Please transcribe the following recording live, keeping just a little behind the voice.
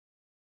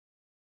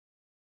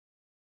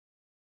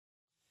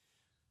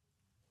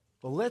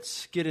Well,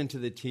 let's get into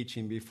the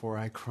teaching before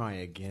I cry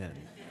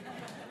again.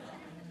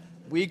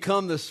 We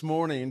come this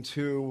morning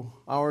to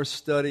our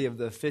study of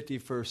the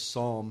 51st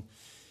Psalm,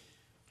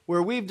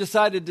 where we've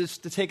decided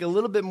just to take a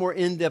little bit more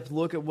in-depth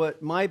look at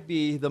what might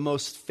be the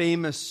most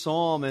famous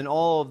psalm in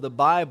all of the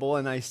Bible.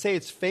 And I say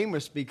it's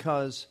famous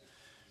because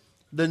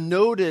the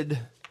noted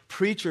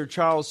preacher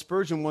Charles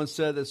Spurgeon once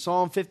said that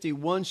Psalm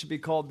 51 should be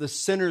called the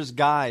Sinner's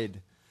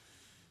Guide.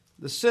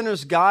 The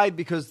Sinner's Guide,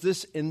 because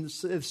in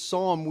this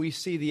psalm we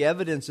see the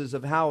evidences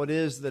of how it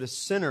is that a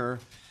sinner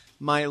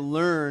might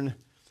learn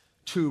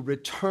to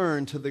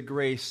return to the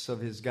grace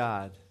of his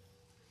God.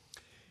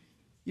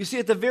 You see,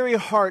 at the very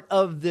heart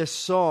of this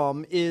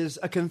psalm is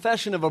a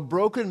confession of a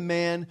broken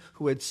man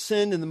who had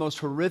sinned in the most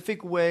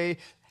horrific way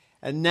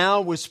and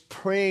now was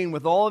praying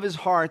with all of his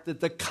heart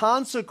that the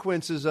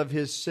consequences of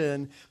his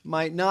sin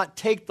might not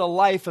take the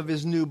life of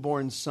his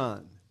newborn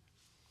son.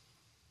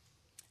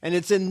 And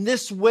it's in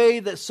this way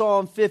that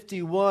Psalm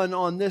 51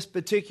 on this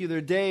particular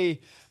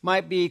day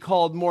might be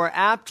called more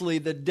aptly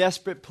the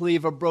desperate plea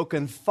of a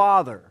broken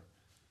father.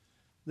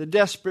 The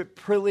desperate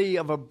plea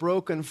of a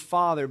broken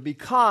father,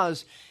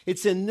 because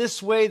it's in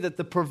this way that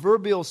the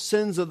proverbial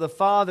sins of the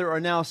father are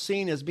now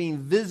seen as being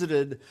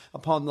visited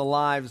upon the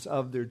lives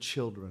of their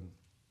children.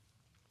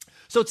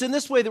 So it's in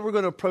this way that we're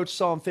going to approach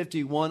Psalm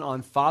 51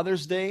 on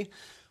Father's Day.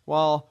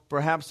 While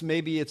perhaps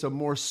maybe it's a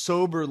more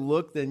sober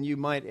look than you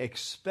might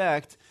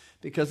expect,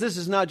 because this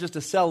is not just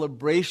a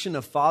celebration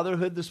of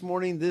fatherhood this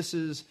morning. This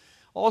is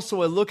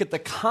also a look at the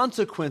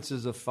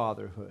consequences of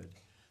fatherhood.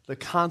 The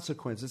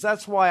consequences.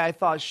 That's why I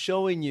thought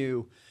showing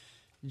you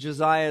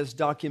Josiah's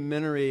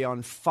documentary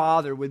on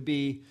father would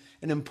be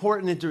an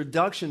important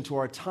introduction to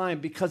our time,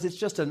 because it's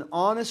just an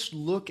honest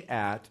look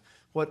at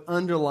what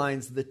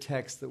underlines the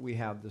text that we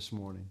have this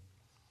morning.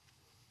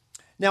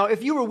 Now,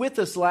 if you were with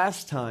us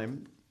last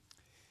time,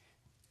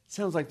 it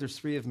sounds like there's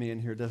three of me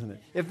in here, doesn't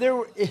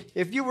it?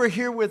 If you were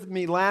here with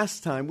me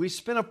last time, we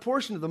spent a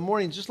portion of the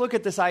morning just look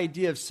at this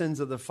idea of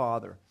sins of the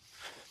father.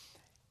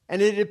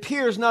 And it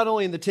appears not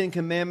only in the Ten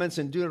Commandments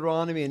and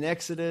Deuteronomy and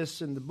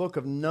Exodus and the book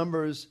of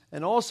Numbers,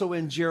 and also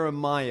in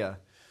Jeremiah.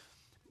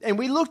 And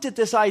we looked at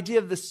this idea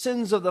of the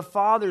sins of the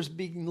fathers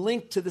being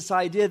linked to this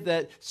idea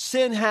that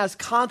sin has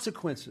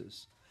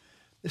consequences.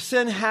 The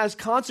sin has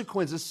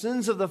consequences.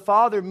 Sins of the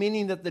father,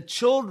 meaning that the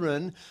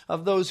children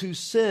of those who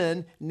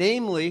sin,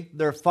 namely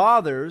their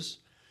fathers,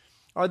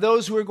 are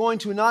those who are going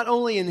to not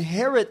only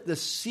inherit the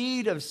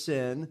seed of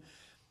sin,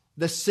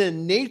 the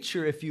sin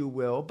nature, if you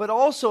will, but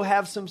also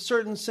have some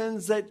certain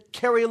sins that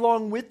carry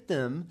along with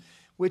them,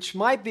 which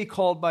might be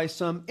called by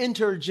some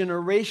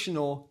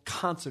intergenerational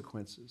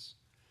consequences.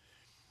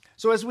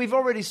 So as we've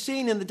already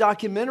seen in the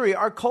documentary,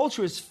 our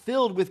culture is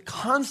filled with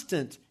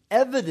constant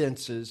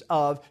evidences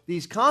of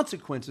these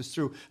consequences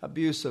through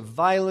abuse of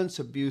violence,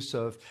 abuse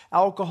of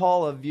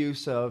alcohol,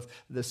 abuse of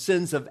the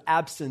sins of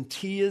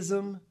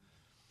absenteeism.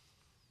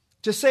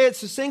 To say it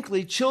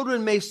succinctly,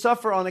 children may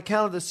suffer on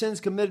account of the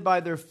sins committed by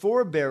their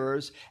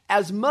forebearers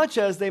as much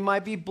as they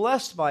might be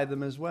blessed by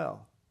them as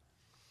well.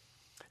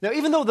 Now,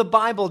 even though the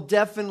Bible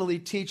definitely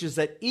teaches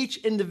that each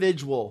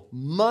individual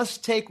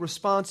must take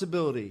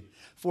responsibility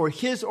for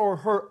his or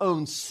her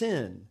own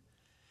sin,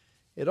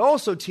 it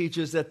also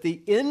teaches that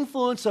the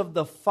influence of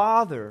the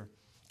father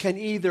can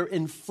either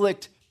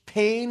inflict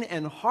pain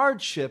and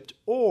hardship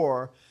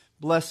or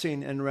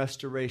blessing and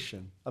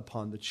restoration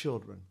upon the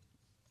children.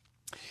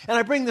 And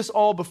I bring this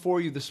all before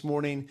you this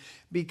morning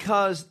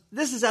because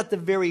this is at the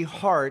very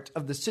heart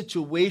of the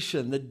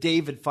situation that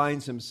David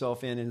finds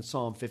himself in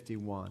Psalm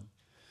 51.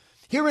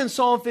 Here in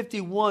Psalm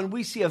 51,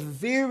 we see a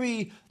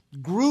very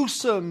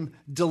gruesome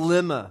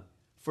dilemma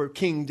for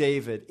King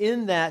David,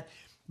 in that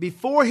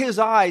before his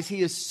eyes,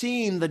 he has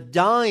seen the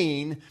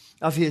dying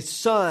of his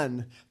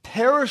son,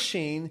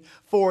 perishing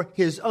for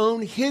his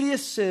own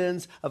hideous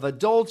sins of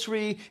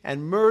adultery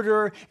and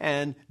murder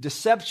and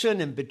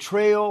deception and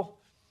betrayal,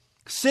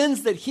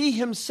 sins that he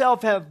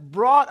himself have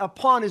brought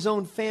upon his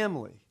own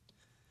family.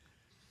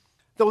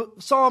 Though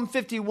Psalm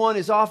 51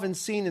 is often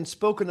seen and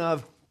spoken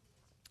of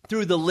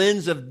through the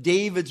lens of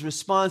David's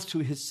response to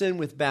his sin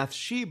with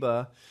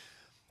Bathsheba,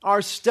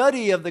 our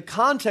study of the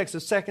context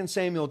of 2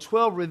 Samuel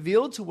 12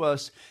 revealed to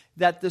us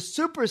that the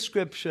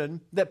superscription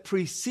that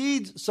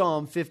precedes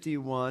Psalm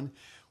 51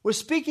 was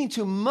speaking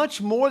to much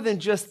more than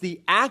just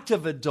the act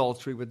of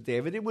adultery with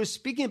David. It was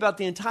speaking about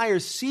the entire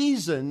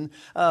season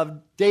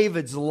of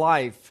David's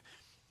life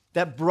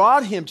that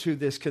brought him to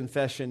this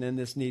confession and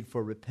this need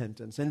for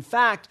repentance. In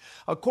fact,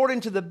 according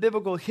to the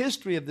biblical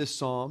history of this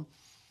psalm,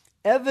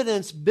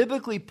 evidence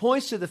biblically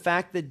points to the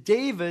fact that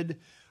David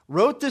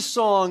wrote this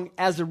song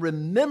as a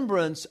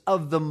remembrance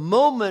of the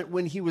moment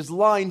when he was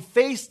lying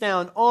face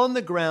down on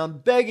the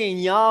ground, begging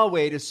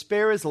Yahweh to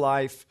spare his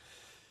life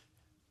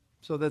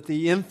so that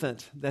the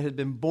infant that had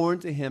been born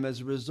to him as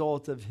a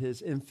result of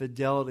his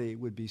infidelity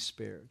would be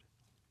spared.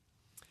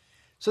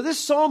 So this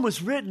psalm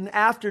was written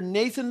after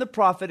Nathan the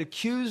prophet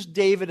accused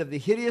David of the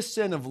hideous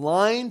sin of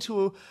lying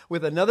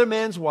with another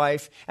man's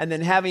wife and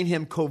then having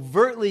him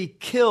covertly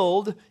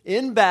killed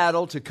in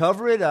battle to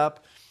cover it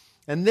up.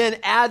 and then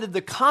added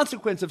the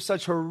consequence of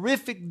such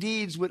horrific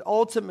deeds would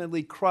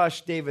ultimately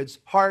crush David's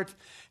heart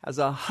as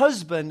a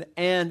husband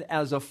and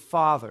as a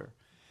father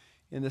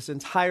in this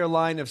entire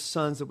line of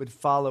sons that would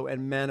follow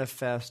and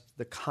manifest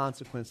the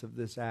consequence of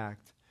this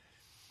act.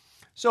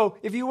 So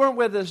if you weren't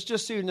with us,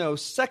 just so you know,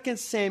 2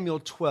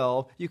 Samuel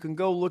 12, you can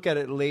go look at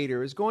it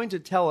later, is going to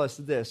tell us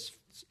this,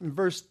 in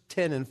verse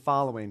 10 and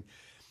following.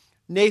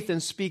 Nathan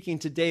speaking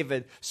to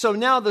David, "So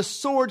now the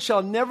sword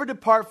shall never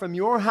depart from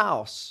your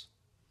house,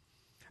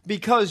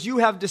 because you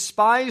have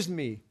despised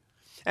me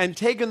and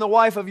taken the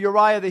wife of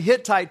Uriah the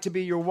Hittite to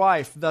be your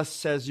wife, thus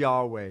says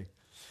Yahweh.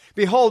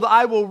 Behold,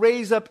 I will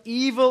raise up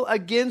evil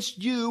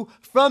against you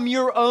from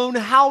your own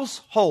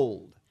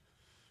household.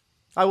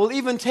 I will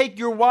even take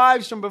your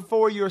wives from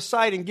before your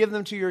sight and give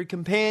them to your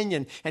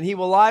companion, and he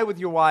will lie with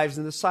your wives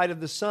in the sight of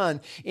the sun.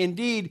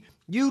 Indeed,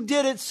 you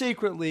did it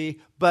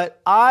secretly,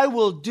 but I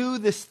will do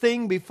this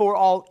thing before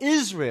all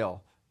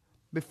Israel,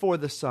 before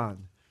the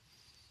sun."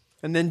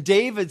 And then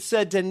David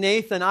said to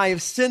Nathan, "I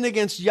have sinned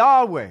against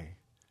Yahweh."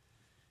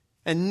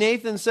 And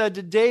Nathan said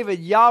to David,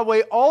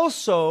 "Yahweh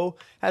also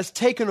has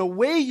taken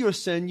away your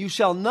sin. You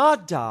shall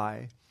not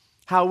die.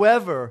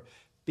 However,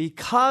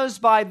 because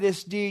by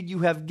this deed you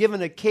have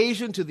given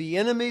occasion to the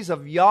enemies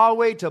of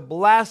Yahweh to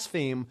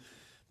blaspheme,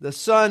 the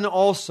son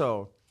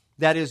also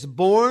that is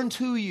born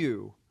to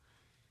you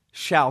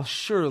shall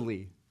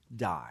surely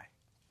die."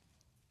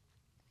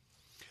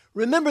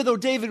 Remember, though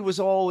David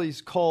was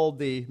always called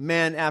the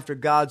man after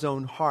God's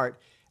own heart,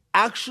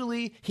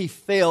 actually he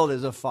failed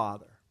as a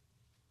father.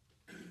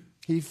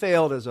 He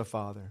failed as a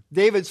father.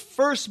 David's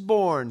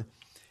firstborn,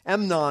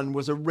 Amnon,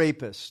 was a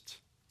rapist.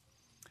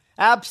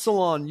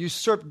 Absalom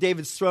usurped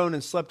David's throne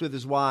and slept with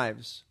his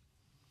wives.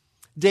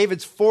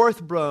 David's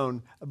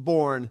fourth-born,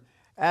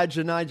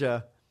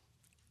 Adonijah,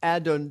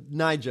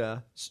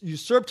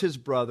 usurped his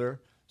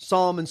brother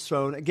Solomon's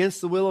throne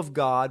against the will of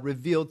God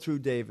revealed through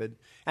David.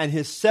 And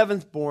his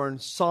seventh-born,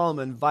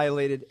 Solomon,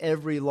 violated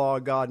every law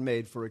God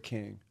made for a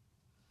king.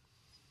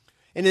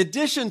 In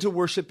addition to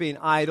worshiping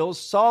idols,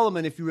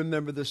 Solomon, if you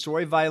remember the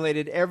story,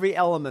 violated every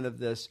element of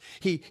this.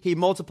 He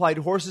multiplied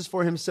horses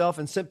for himself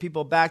and sent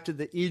people back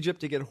to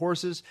Egypt to get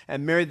horses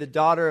and married the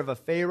daughter of a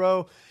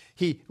Pharaoh.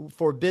 He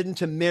forbidden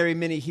to marry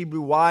many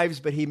Hebrew wives,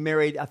 but he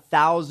married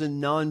 1,000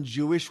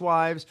 non-Jewish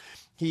wives.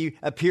 He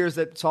appears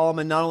that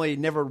Solomon not only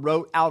never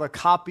wrote out a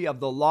copy of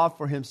the law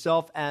for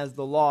himself as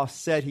the law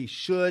said he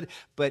should,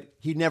 but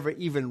he never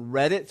even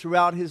read it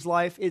throughout his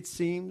life, it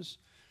seems.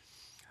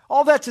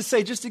 All that to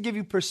say, just to give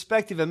you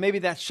perspective, and maybe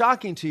that's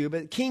shocking to you,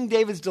 but King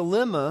David's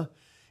dilemma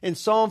in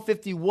Psalm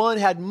 51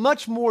 had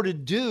much more to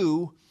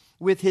do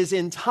with his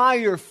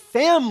entire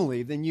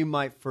family than you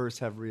might first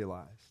have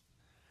realized.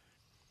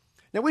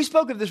 Now, we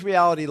spoke of this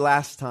reality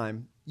last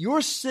time.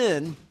 Your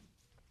sin,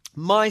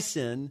 my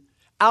sin,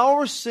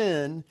 our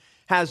sin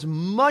has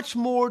much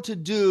more to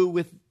do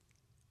with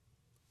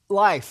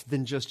life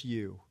than just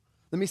you.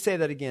 Let me say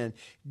that again.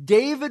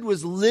 David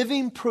was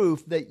living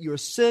proof that your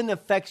sin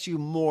affects you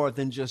more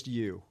than just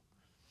you.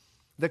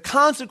 The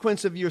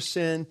consequence of your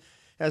sin,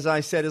 as I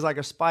said, is like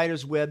a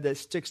spider's web that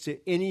sticks to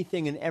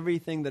anything and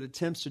everything that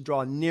attempts to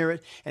draw near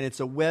it, and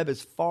it's a web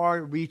as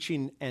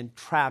far-reaching and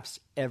traps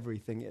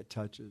everything it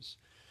touches.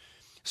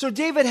 So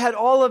David had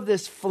all of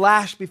this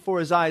flash before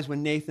his eyes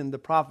when Nathan the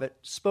prophet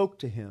spoke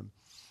to him.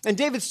 And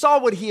David saw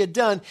what he had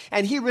done,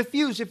 and he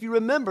refused. If you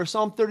remember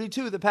Psalm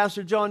 32 that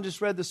Pastor John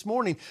just read this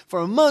morning,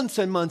 for months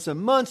and months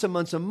and months and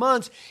months and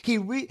months, he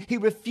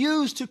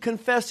refused to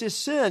confess his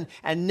sin.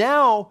 And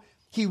now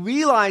he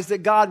realized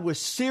that God was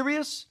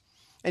serious,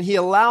 and he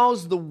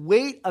allows the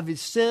weight of his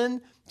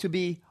sin to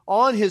be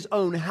on his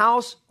own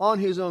house, on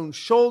his own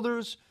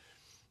shoulders,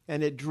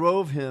 and it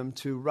drove him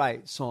to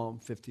write Psalm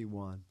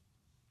 51.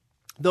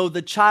 Though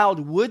the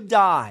child would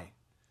die,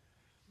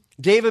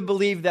 David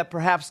believed that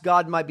perhaps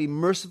God might be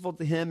merciful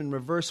to him and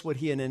reverse what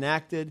he had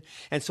enacted.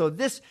 And so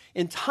this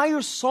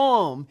entire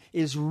psalm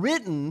is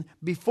written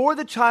before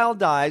the child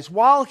dies,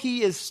 while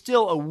he is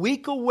still a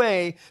week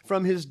away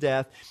from his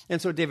death. And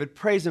so David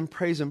prays and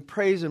prays and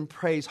prays and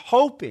prays,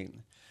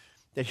 hoping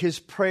that his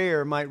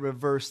prayer might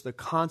reverse the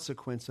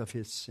consequence of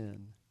his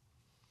sin.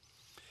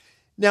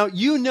 Now,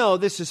 you know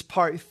this is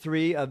part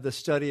 3 of the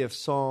study of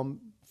Psalm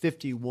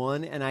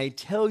 51, and I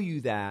tell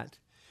you that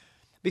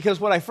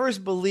because what I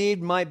first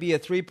believed might be a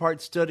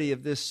 3-part study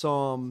of this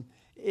psalm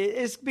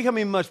is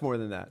becoming much more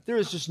than that. There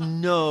is just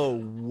no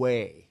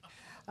way.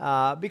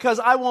 Because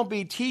I won't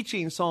be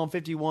teaching Psalm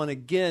 51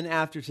 again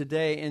after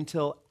today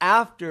until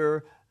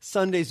after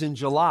Sundays in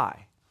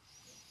July.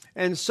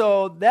 And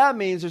so that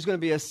means there's going to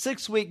be a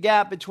 6-week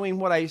gap between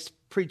what I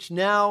preach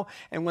now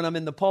and when I'm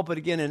in the pulpit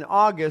again in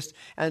August.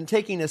 And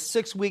taking a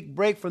 6-week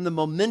break from the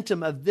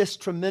momentum of this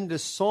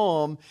tremendous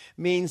psalm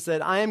means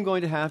that I am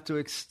going to have to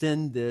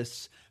extend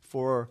this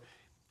for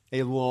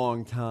a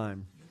long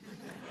time.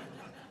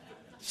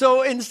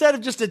 So instead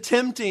of just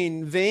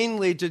attempting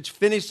vainly to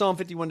finish Psalm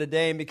 51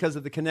 today, and because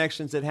of the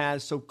connections it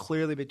has so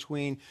clearly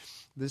between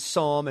the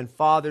psalm and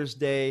Father's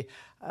Day,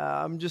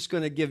 I'm just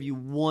going to give you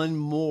one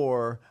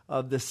more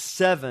of the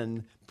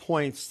 7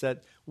 points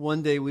that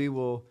one day we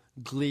will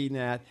glean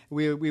at,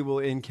 we will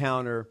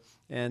encounter,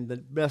 and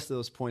the rest of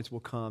those points will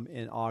come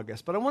in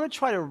August. But I want to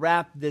try to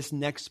wrap this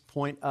next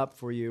point up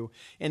for you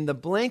in the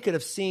blanket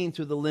of seeing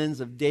through the lens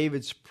of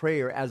David's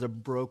prayer as a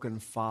broken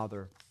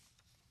father.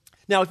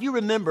 Now, if you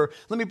remember,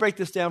 let me break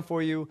this down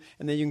for you,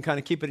 and then you can kind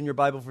of keep it in your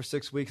Bible for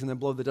 6 weeks and then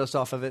blow the dust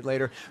off of it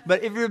later.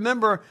 But if you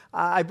remember,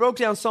 I broke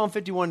down Psalm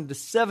 51 into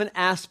 7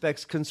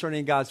 aspects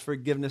concerning God's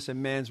forgiveness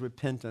and man's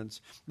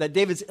repentance that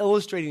David's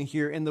illustrating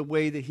here in the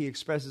way that he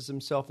expresses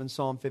himself in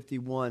Psalm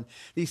 51.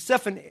 These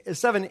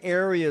 7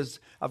 areas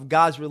of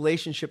God's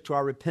relationship to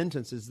our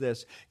repentance is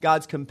this.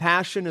 God's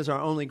compassion is our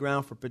only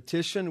ground for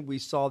petition. We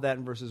saw that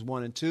in verses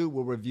 1 and 2.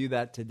 We'll review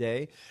that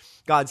today.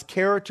 God's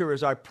character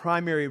is our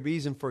primary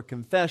reason for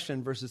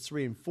confession, verses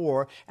 3 and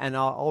 4, and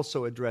I'll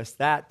also address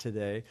that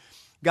today.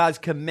 God's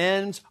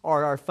commands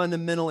are our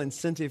fundamental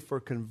incentive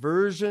for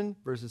conversion,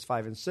 verses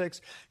 5 and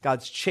 6.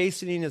 God's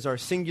chastening is our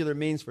singular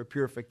means for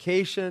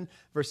purification,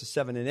 verses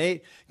 7 and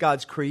 8.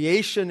 God's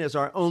creation is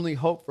our only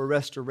hope for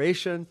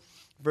restoration,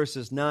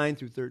 verses 9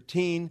 through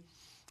 13.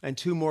 And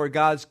 2 more,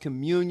 God's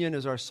communion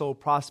is our sole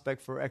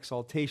prospect for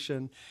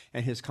exaltation,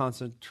 and his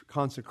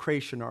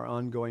consecration, our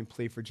ongoing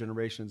plea for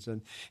generations.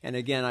 And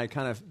again, I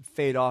kind of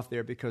fade off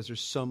there because there's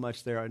so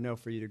much there I know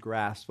for you to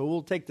grasp. But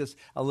we'll take this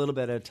a little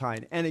bit at a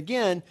time. And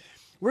again,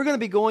 we're going to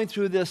be going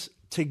through this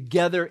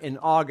together in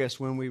August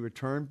when we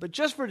return. But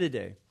just for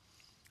today,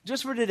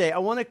 I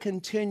want to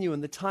continue in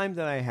the time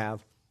that I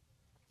have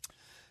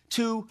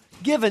to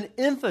give an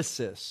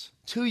emphasis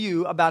to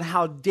you about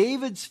how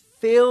David's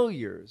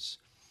failures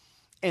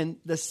and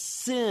the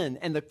sin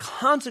and the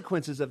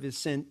consequences of his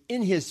sin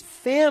in his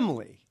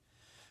family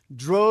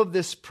drove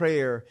this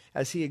prayer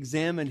as he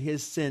examined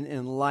his sin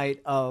in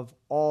light of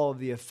all of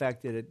the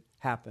effect that had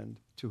happened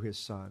to his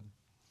son.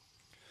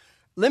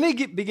 Let me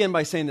begin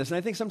by saying this, and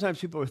I think sometimes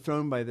people are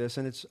thrown by this,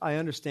 and I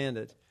understand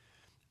it.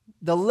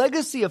 The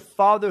legacy of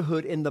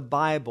fatherhood in the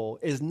Bible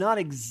is not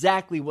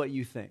exactly what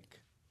you think.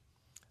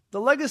 The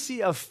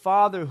legacy of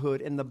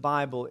fatherhood in the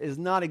Bible is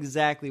not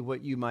exactly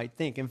what you might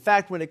think. In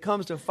fact, when it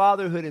comes to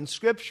fatherhood in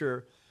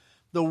Scripture,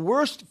 the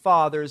worst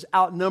fathers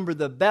outnumber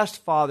the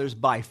best fathers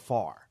by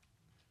far.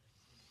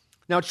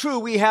 Now, true,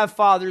 we have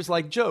fathers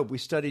like Job. We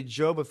studied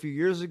Job a few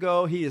years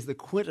ago. He is the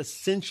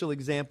quintessential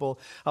example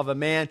of a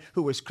man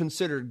who was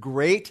considered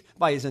great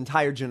by his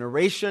entire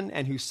generation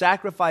and who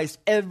sacrificed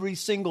every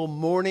single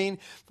morning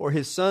for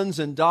his sons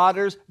and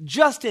daughters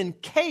just in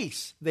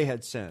case they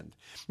had sinned.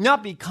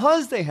 Not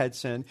because they had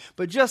sinned,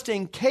 but just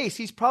in case.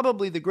 He's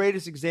probably the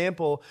greatest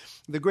example,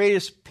 the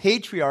greatest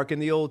patriarch in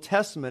the Old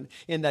Testament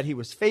in that he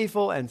was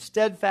faithful and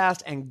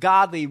steadfast and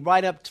godly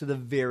right up to the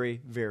very,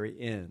 very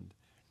end.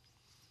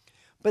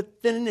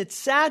 But then it's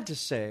sad to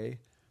say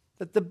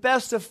that the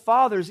best of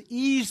fathers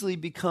easily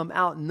become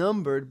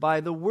outnumbered by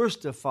the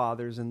worst of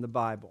fathers in the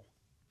Bible.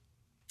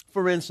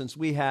 For instance,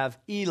 we have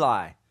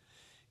Eli.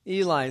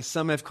 Eli,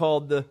 some have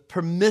called the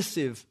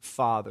permissive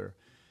father.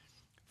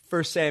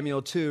 1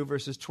 Samuel 2,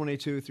 verses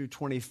 22 through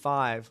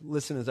 25.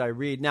 Listen as I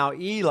read. Now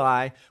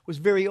Eli was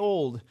very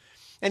old,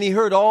 and he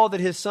heard all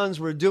that his sons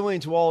were doing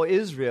to all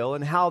Israel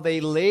and how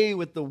they lay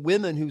with the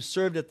women who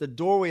served at the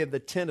doorway of the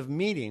tent of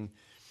meeting.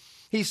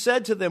 He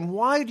said to them,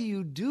 "Why do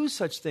you do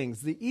such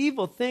things, the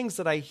evil things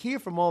that I hear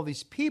from all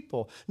these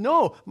people?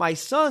 No, my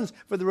sons,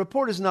 for the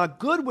report is not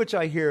good which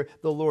I hear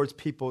the Lord's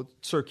people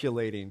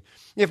circulating.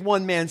 If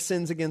one man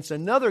sins against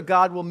another,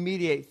 God will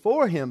mediate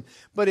for him.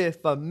 But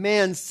if a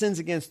man sins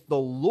against the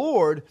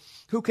Lord,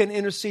 who can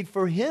intercede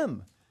for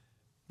him?"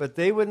 But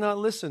they would not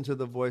listen to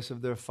the voice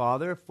of their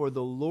father, for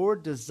the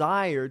Lord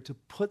desired to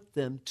put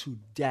them to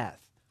death.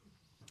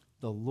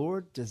 The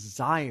Lord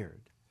desired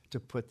to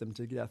put them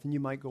to death. And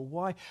you might go,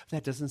 why?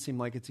 That doesn't seem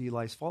like it's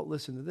Eli's fault.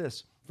 Listen to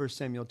this. 1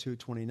 Samuel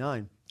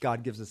 2:29.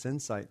 God gives us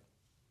insight.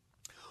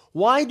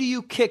 "Why do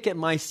you kick at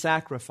my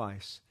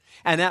sacrifice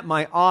and at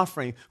my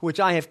offering, which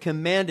I have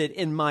commanded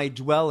in my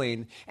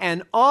dwelling,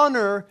 and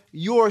honor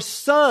your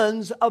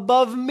sons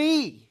above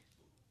me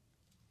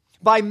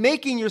by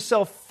making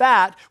yourself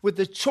fat with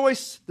the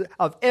choice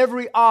of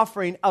every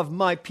offering of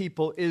my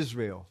people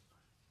Israel?"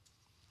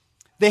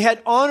 They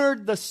had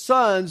honored the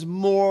sons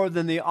more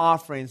than the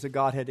offerings that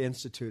God had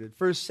instituted.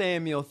 1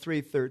 Samuel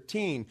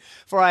 3:13.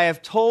 "For I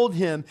have told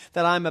him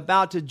that I am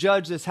about to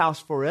judge this house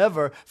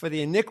forever for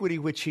the iniquity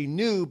which he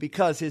knew,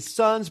 because his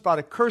sons brought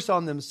a curse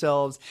on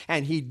themselves,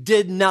 and he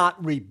did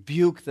not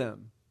rebuke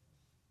them."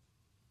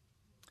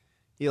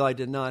 Eli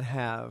did not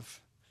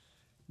have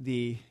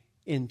the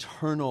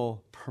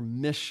internal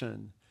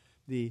permission,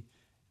 the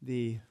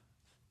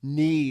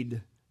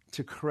need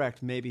to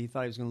correct. Maybe he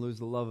thought he was going to lose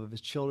the love of his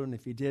children.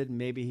 If he did,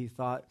 maybe he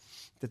thought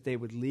that they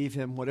would leave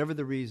him. Whatever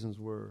the reasons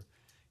were,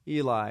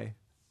 Eli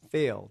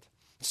failed.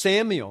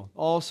 Samuel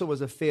also was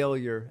a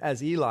failure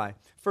as Eli.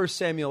 1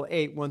 Samuel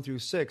 8, 1 through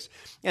 6.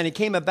 "And it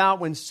came about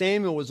when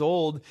Samuel was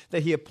old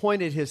that he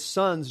appointed his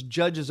sons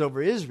judges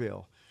over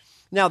Israel.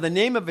 Now the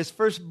name of his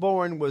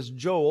firstborn was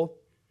Joel,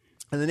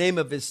 and the name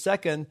of his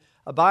second,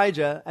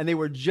 Abijah, and they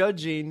were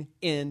judging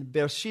in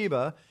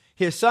Beersheba.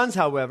 His sons,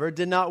 however,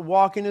 did not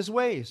walk in his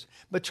ways,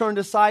 but turned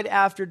aside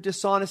after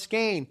dishonest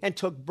gain, and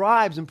took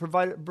bribes and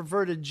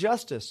perverted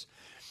justice.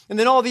 And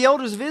then all the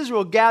elders of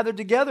Israel gathered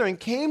together and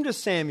came to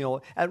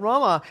Samuel at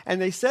Ramah,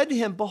 and they said to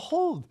him,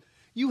 "Behold,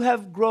 you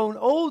have grown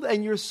old,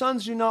 and your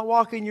sons do not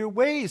walk in your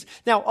ways.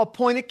 Now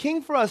appoint a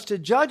king for us to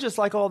judge us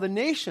like all the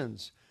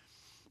nations."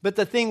 But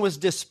the thing was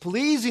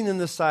displeasing in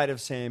the sight of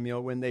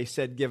Samuel when they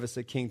said, "Give us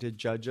a king to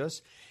judge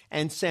us."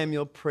 And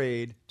Samuel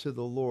prayed to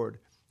the Lord.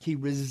 He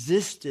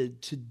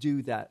resisted to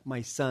do that.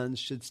 My sons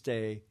should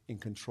stay in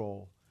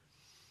control.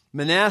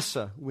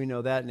 Manasseh, we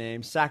know that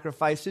name,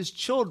 sacrificed his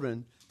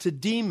children to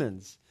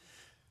demons.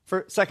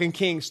 For 2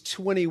 Kings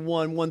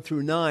 21, 1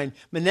 through 9,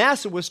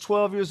 Manasseh was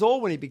 12 years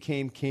old when he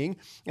became king,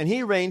 and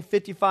he reigned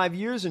 55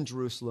 years in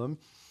Jerusalem.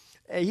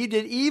 He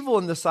did evil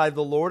in the sight of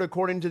the Lord,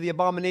 according to the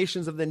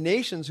abominations of the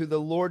nations who the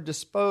Lord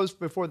disposed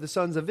before the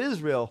sons of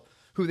Israel,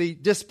 who they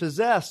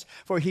dispossessed.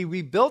 For he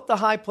rebuilt the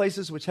high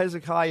places which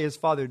Hezekiah his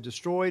father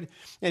destroyed,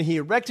 and he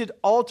erected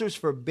altars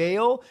for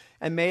Baal,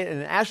 and made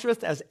an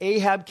Ashereth as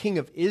Ahab king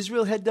of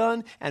Israel had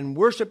done, and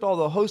worshipped all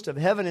the host of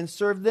heaven and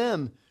served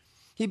them.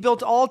 He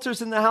built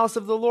altars in the house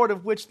of the Lord,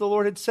 of which the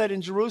Lord had said,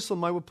 "In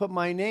Jerusalem I will put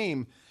my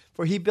name."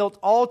 For he built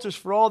altars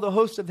for all the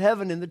hosts of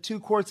heaven in the two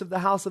courts of the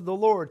house of the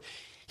Lord.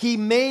 He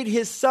made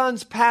his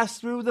sons pass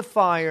through the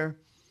fire,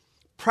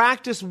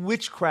 practiced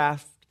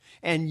witchcraft,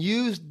 and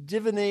used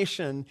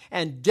divination,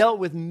 and dealt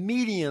with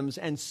mediums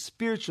and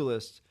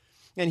spiritualists.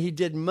 And he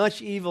did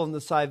much evil in the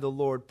sight of the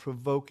Lord,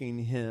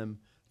 provoking him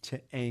to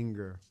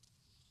anger.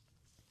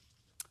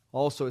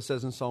 Also, it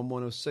says in Psalm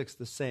 106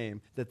 the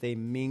same, that they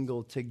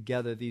mingled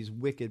together these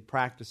wicked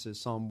practices,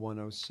 Psalm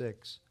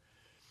 106.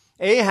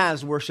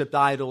 Ahaz worshipped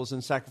idols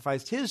and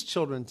sacrificed his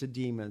children to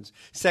demons,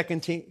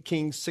 2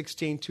 Kings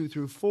 16, 2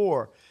 through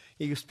 4.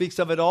 He speaks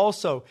of it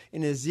also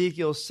in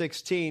Ezekiel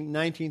 16,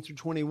 19 through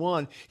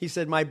 21. He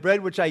said, "My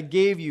bread which I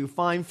gave you,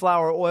 fine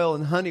flour, oil,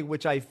 and honey,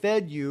 which I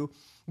fed you,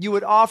 you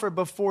would offer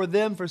before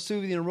them for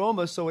soothing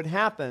aroma, so it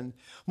happened.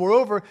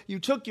 Moreover, you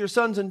took your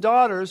sons and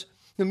daughters,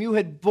 whom you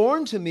had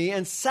borne to me,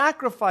 and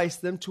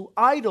sacrificed them to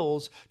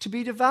idols to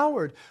be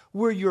devoured.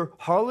 Were your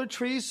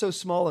harlotries so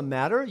small a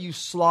matter? You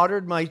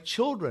slaughtered my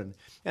children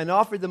and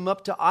offered them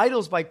up to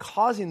idols by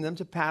causing them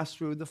to pass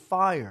through the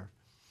fire."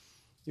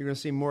 You're going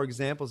to see more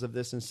examples of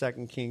this in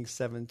 2 Kings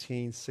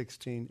 17,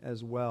 16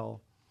 as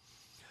well.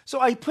 So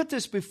I put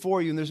this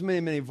before you, and there's many,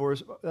 many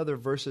other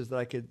verses that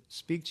I could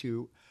speak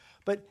to.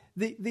 But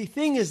the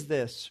thing is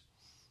this.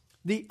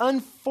 The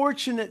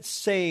unfortunate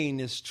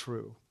saying is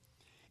true.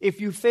 If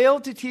you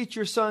fail to teach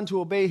your son to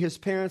obey his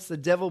parents, the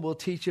devil will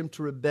teach him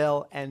to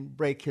rebel and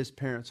break his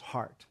parents'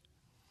 heart.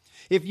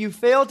 If you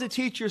fail to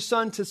teach your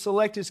son to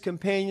select his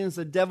companions,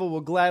 the devil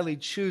will gladly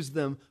choose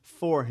them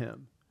for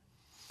him.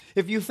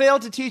 If you fail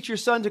to teach your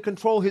son to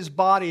control his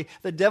body,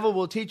 the devil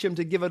will teach him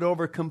to give it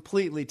over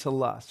completely to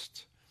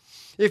lust.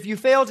 If you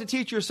fail to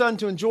teach your son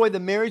to enjoy the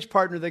marriage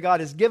partner that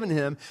God has given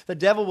him, the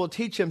devil will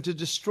teach him to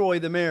destroy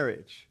the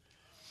marriage.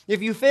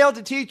 If you fail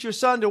to teach your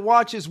son to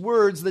watch his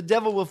words, the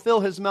devil will fill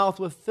his mouth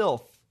with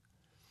filth.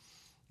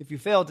 If you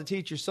fail to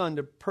teach your son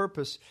to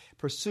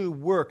pursue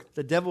work,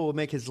 the devil will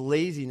make his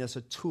laziness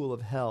a tool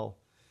of hell.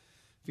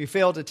 If you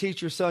fail to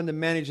teach your son to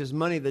manage his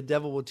money, the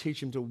devil will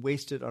teach him to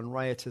waste it on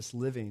riotous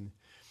living.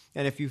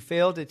 And if you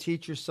fail to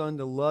teach your son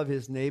to love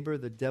his neighbor,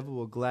 the devil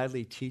will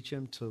gladly teach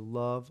him to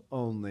love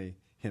only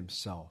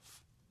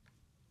himself.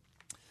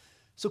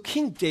 So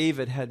King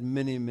David had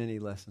many, many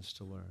lessons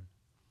to learn.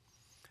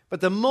 But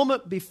the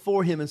moment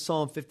before him in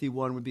Psalm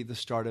 51 would be the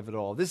start of it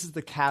all. This is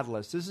the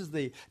catalyst. This is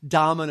the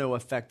domino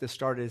effect that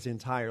started his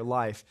entire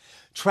life.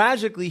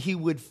 Tragically, he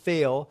would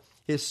fail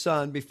his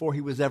son before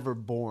he was ever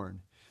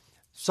born.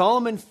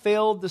 Solomon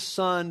failed the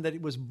son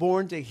that was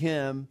born to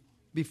him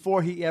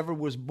before he ever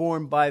was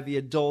born by the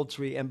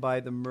adultery and by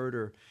the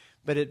murder.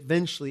 But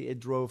eventually it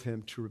drove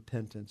him to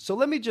repentance. So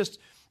let me just,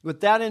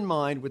 with that in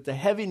mind, with the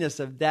heaviness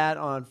of that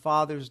on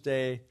Father's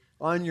Day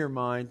on your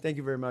mind, thank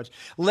you very much.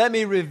 Let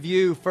me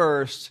review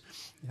first,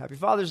 Happy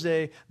Father's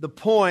Day, the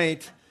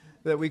point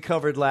that we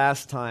covered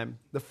last time.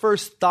 The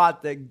first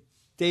thought that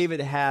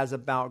David has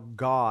about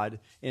God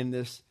in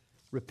this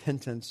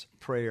repentance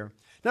prayer.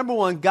 Number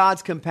one,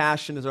 God's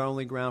compassion is our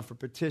only ground for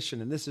petition,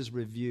 and this is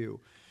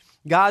review.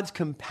 God's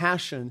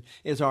compassion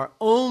is our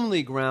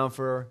only ground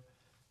for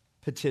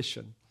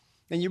petition.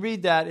 And you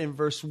read that in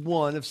verse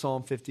 1 of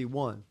Psalm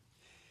 51.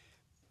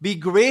 Be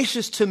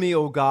gracious to me,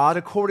 O God,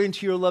 according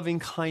to your loving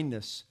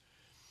kindness.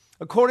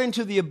 According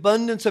to the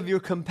abundance of your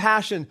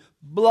compassion,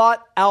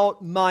 blot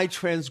out my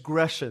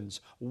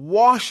transgressions.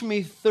 Wash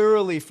me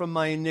thoroughly from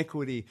my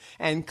iniquity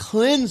and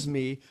cleanse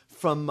me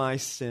from my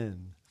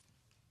sin.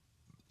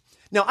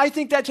 Now, I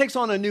think that takes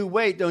on a new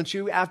weight, don't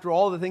you, after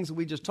all the things that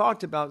we just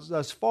talked about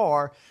thus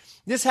far.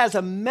 This has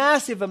a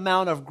massive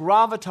amount of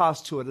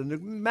gravitas to it, and a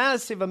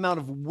massive amount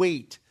of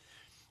weight.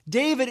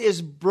 David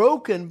is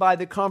broken by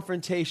the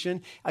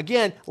confrontation.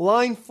 Again,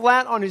 lying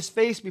flat on his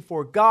face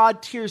before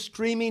God, tears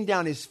streaming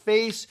down his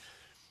face.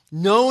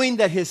 knowing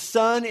that his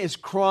son is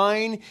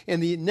crying in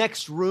the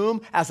next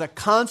room as a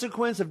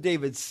consequence of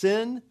David's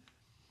sin.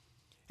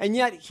 And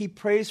yet he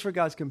prays for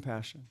God's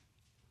compassion.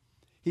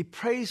 He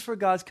prays for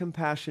God's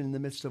compassion in the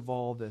midst of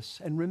all this.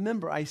 And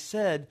remember, I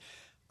said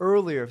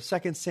earlier,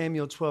 2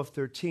 Samuel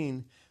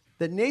 12:13,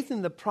 that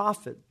Nathan the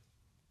prophet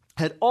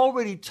had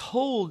already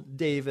told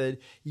David,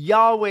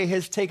 Yahweh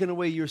has taken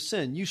away your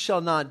sin. You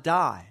shall not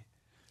die.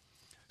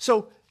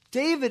 So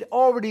David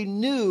already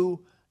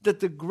knew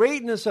that the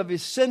greatness of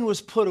his sin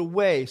was put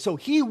away. So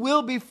he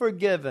will be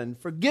forgiven.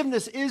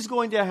 Forgiveness is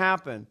going to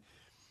happen.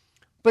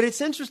 But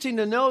it's interesting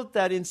to note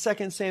that in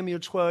 2 Samuel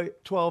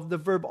 12, the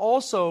verb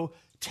also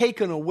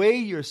taken away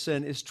your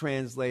sin is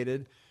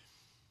translated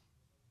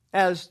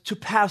as to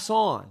pass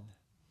on,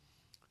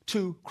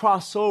 to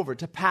cross over,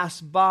 to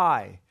pass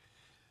by.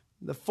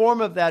 The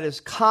form of that is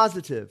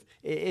causative.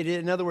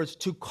 In other words,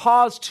 to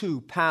cause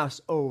to pass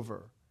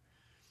over.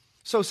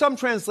 So some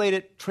translate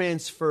it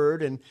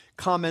transferred and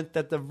comment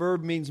that the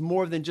verb means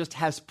more than just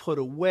has put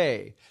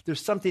away.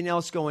 There's something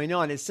else going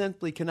on. It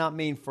simply cannot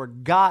mean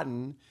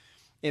forgotten.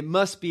 It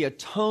must be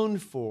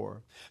atoned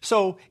for.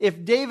 So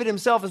if David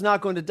himself is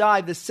not going to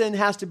die, the sin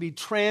has to be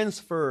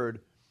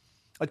transferred,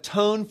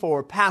 atoned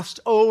for, passed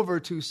over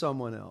to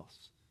someone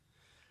else.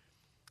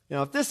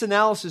 Now, if this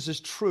analysis is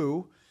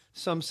true,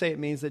 some say it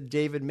means that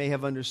David may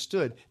have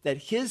understood that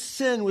his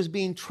sin was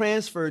being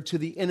transferred to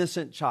the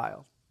innocent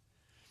child.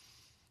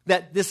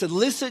 That this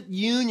illicit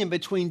union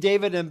between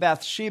David and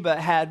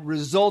Bathsheba had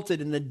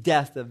resulted in the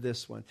death of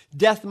this one.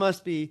 Death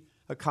must be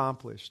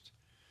accomplished.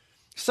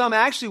 Some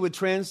actually would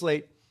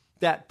translate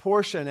that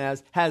portion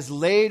as has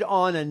laid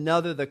on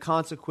another the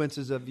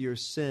consequences of your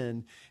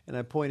sin. And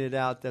I pointed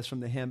out that's from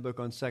the handbook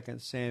on 2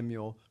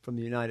 Samuel from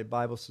the United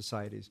Bible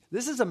Societies.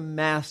 This is a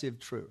massive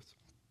truth.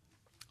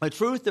 A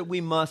truth that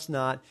we must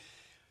not,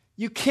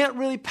 you can't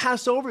really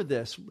pass over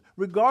this.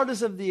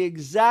 Regardless of the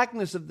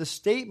exactness of the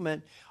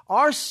statement,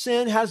 our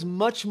sin has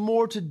much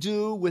more to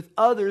do with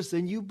others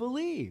than you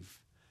believe.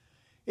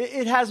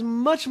 It has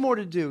much more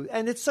to do.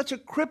 And it's such a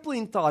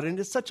crippling thought, and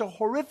it's such a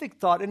horrific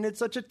thought, and it's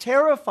such a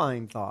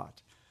terrifying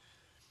thought.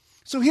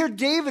 So here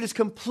David is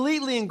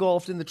completely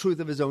engulfed in the truth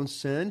of his own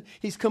sin.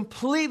 He's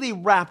completely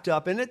wrapped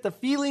up in it. The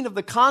feeling of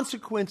the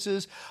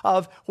consequences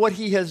of what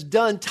he has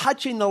done,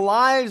 touching the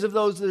lives of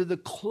those that are the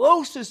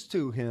closest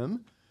to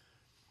him.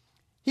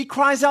 He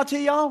cries out to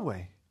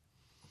Yahweh.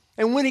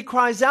 And when he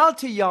cries out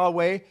to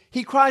Yahweh,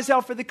 he cries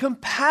out for the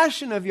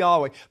compassion of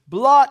Yahweh.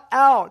 Blot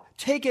out,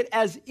 take it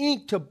as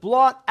ink to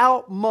blot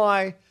out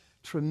my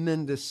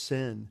tremendous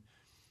sin.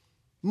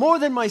 More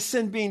than my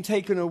sin being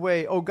taken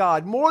away, oh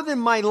God, more than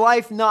my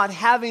life not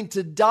having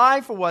to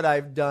die for what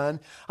I've done,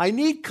 I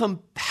need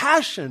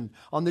compassion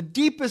on the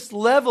deepest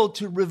level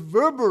to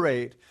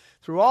reverberate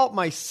throughout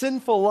my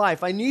sinful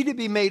life. I need to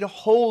be made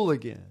whole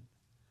again.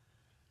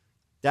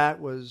 That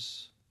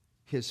was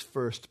his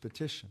first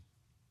petition.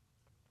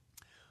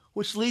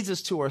 Which leads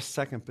us to our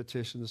second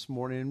petition this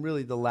morning, and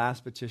really the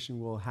last petition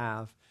we'll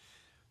have.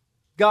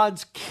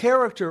 God's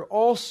character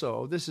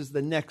also, this is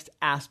the next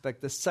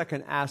aspect, the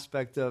second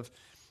aspect of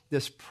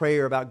this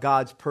prayer about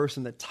God's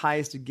person that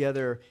ties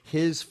together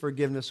his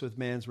forgiveness with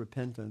man's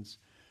repentance.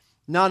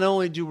 Not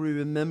only do we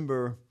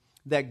remember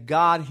that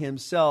God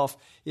himself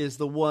is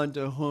the one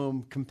to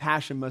whom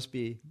compassion must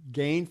be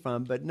gained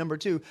from, but number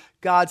two,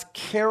 God's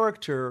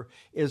character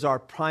is our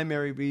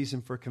primary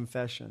reason for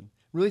confession.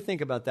 Really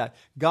think about that.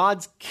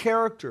 God's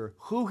character,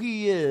 who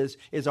he is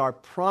our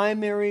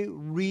primary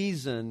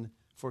reason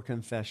for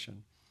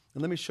confession.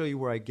 And let me show you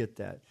where I get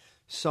that.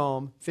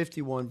 Psalm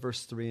 51,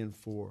 verse 3 and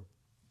 4.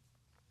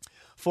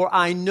 For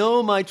I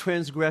know my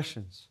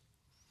transgressions,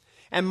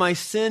 and my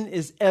sin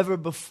is ever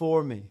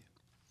before me.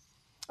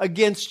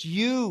 Against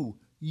you,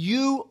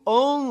 you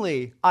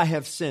only, I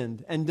have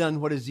sinned and done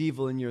what is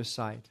evil in your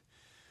sight,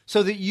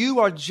 so that you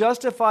are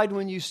justified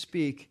when you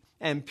speak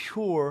and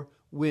pure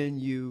when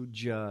you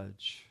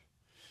judge.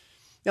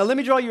 Now let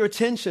me draw your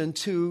attention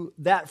to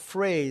that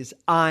phrase,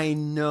 I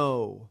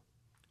know.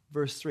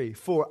 Verse 3,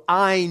 for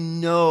I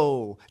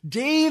know.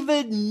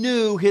 David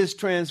knew his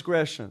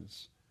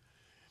transgressions.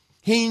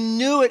 He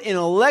knew it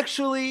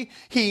intellectually.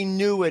 He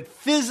knew it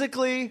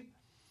physically.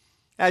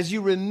 As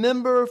you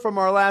remember from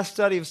our last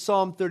study of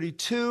Psalm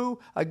 32,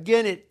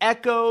 again it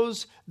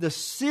echoes the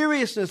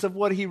seriousness of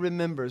what he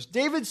remembers.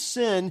 David's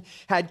sin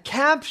had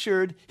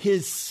captured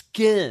his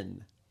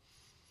skin.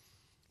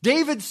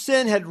 David's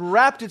sin had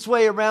wrapped its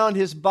way around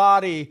his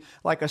body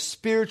like a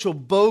spiritual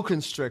boa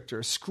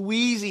constrictor,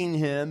 squeezing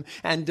him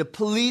and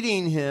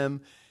depleting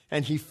him,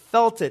 and he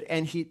felt it,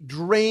 and he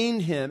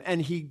drained him,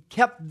 and he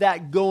kept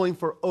that going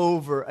for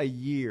over a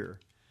year.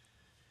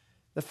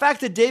 The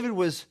fact that David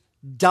was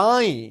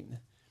dying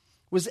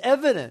was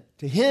evident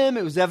to him.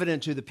 It was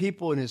evident to the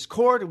people in his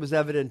court. It was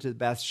evident to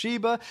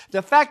Bathsheba.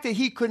 The fact that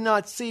he could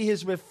not see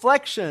his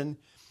reflection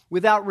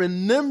without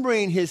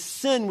remembering his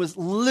sin was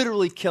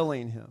literally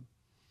killing him.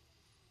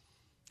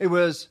 It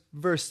was,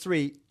 verse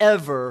 3,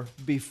 ever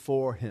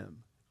before him.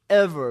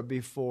 Ever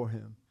before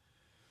him.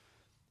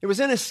 It was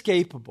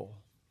inescapable.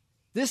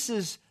 This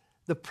is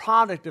the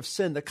product of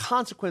sin, the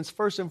consequence,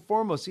 first and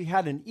foremost, he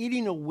had an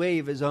eating away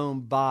of his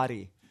own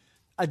body,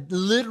 a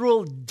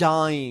literal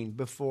dying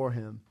before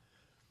him.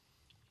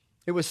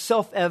 It was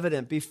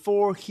self-evident.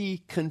 Before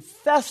he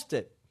confessed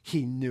it,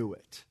 he knew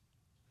it.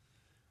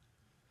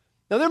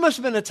 Now, there must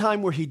have been a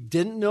time where he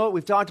didn't know it.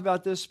 We've talked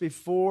about this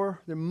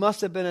before. There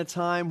must have been a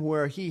time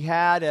where he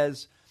had,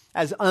 as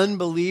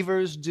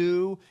unbelievers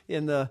do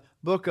in the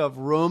book of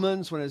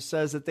Romans, when it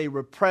says that they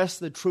repress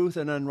the truth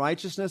in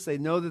unrighteousness. They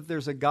know that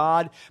there's a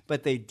God,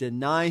 but they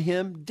deny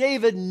him.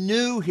 David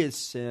knew his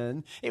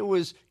sin. It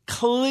was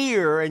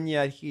clear, and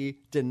yet he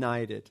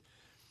denied it.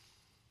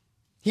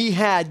 He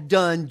had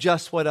done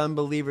just what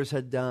unbelievers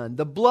had done.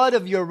 The blood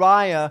of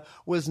Uriah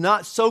was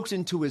not soaked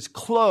into his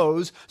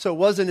clothes, so it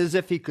wasn't as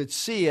if he could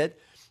see it.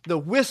 The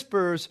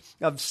whispers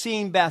of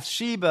seeing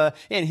Bathsheba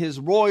in his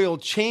royal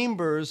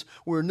chambers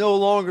were no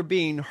longer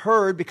being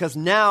heard because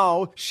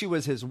now she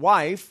was his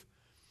wife.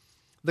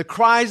 The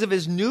cries of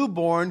his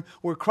newborn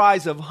were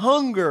cries of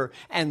hunger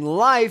and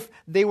life.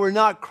 They were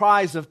not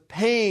cries of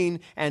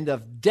pain and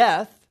of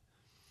death.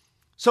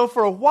 So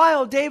for a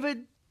while,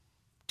 David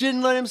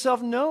didn't let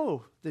himself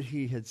know that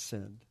he had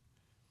sinned.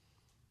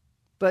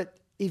 But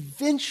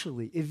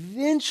eventually,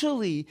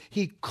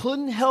 he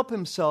couldn't help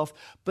himself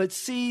but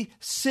see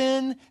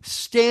sin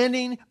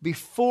standing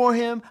before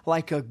him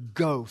like a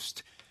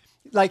ghost,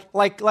 like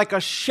a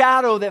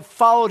shadow that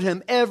followed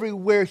him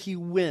everywhere he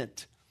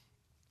went.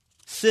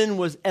 Sin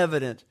was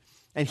evident,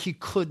 and he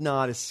could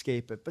not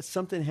escape it. But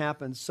something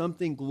happened.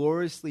 Something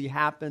gloriously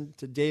happened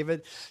to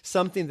David.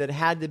 Something that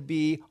had to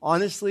be,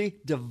 honestly,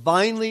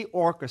 divinely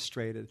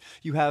orchestrated.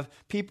 You have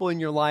people in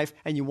your life,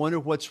 and you wonder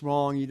what's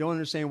wrong. You don't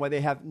understand why they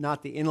have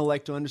not the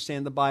intellect to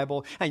understand the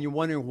Bible. And you're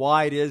wondering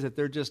why it is that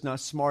they're just not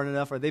smart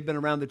enough, or they've been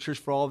around the church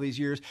for all these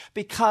years.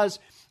 Because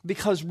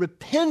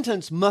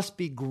repentance must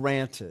be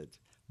granted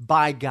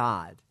by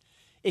God.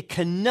 It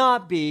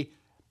cannot be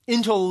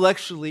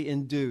intellectually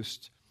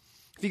induced.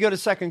 If you go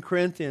to 2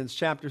 Corinthians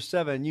chapter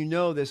 7, you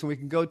know this, and we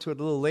can go to it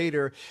a little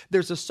later.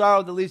 There's a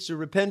sorrow that leads to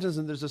repentance,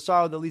 and there's a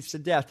sorrow that leads to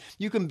death.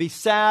 You can be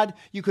sad.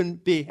 You can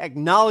be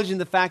acknowledging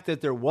the fact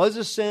that there was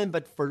a sin,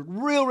 but for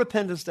real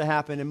repentance to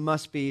happen, it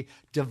must be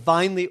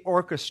divinely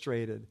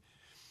orchestrated.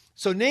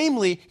 So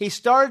namely, he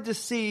started to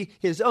see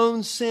his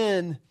own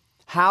sin,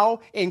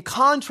 how? In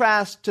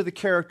contrast to the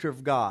character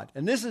of God.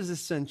 And this is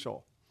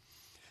essential.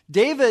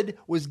 David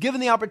was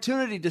given the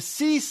opportunity to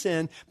see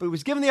sin, but he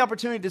was given the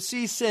opportunity to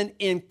see sin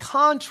in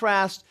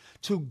contrast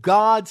to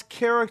God's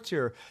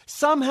character.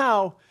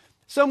 Somehow,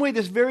 some way,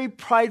 this very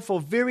prideful,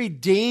 very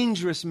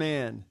dangerous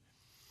man,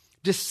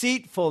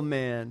 deceitful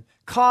man,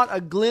 caught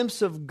a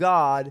glimpse of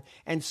God,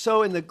 and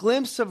so in the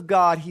glimpse of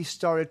God, he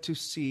started to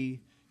see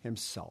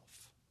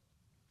himself.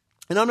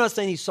 And I'm not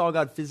saying he saw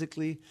God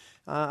physically.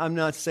 I'm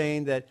not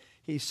saying that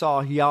he saw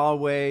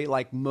Yahweh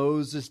like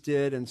Moses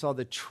did and saw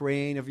the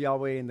train of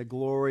Yahweh and the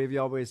glory of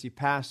Yahweh as he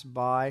passed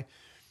by.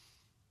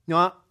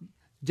 No,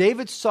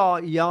 David saw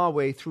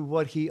Yahweh through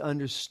what he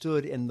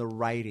understood in the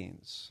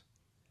writings.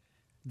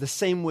 The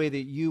same way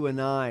that you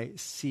and I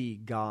see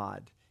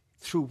God,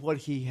 through what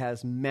he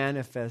has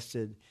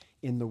manifested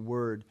in the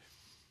Word.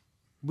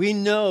 We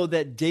know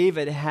that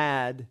David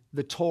had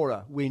the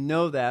Torah. We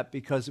know that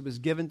because it was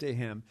given to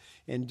him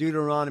in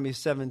Deuteronomy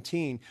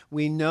 17.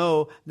 We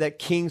know that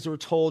kings were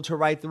told to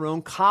write their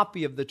own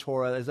copy of the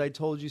Torah, as I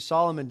told you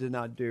Solomon did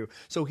not do.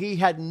 So he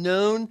had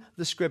known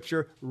the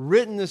Scripture,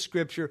 written the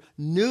Scripture,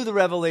 knew the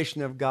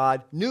revelation of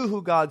God, knew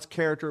who God's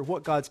character,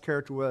 what God's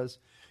character was.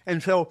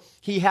 And so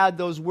he had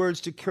those words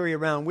to carry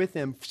around with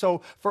him.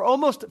 So for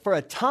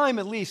a time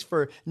at least,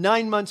 for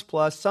 9 months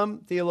plus, some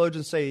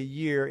theologians say a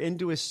year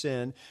into his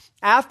sin,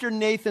 after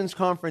Nathan's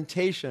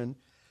confrontation,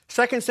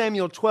 2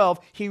 Samuel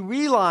 12, he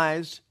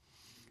realized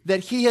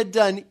that he had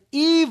done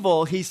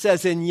evil, he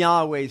says, in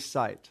Yahweh's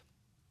sight.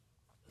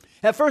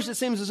 At first it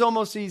seems as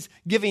almost he's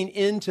giving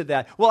in to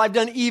that. Well, I've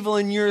done evil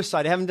in your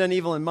sight. I haven't done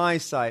evil in my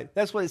sight.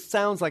 That's what it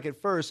sounds like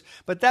at first.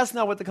 But that's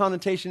not what the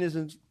connotation is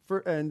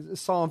in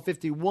Psalm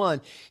 51.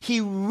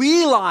 He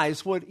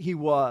realized what he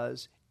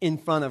was in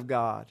front of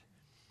God.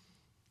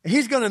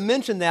 He's going to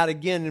mention that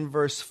again in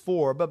verse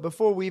 4. But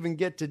before we even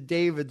get to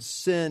David's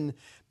sin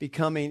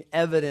becoming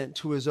evident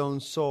to his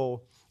own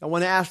soul, I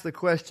want to ask the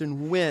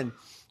question, when?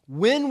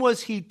 When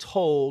was he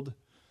told?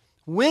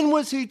 When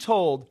was he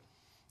told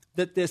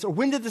that this, or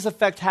when did this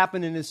effect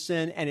happen in his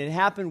sin? And it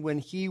happened when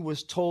he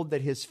was told that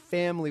his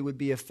family would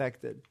be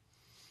affected.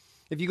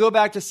 If you go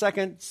back to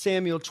 2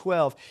 Samuel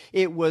 12,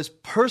 it was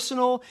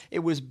personal. It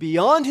was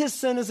beyond his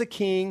sin as a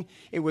king.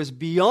 It was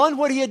beyond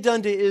what he had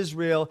done to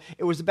Israel.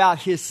 It was about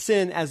his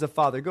sin as a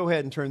father. Go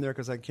ahead and turn there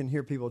because I can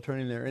hear people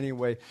turning there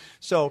anyway.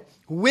 So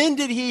when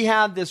did he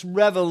have this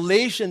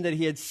revelation that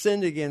he had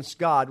sinned against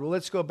God? Well,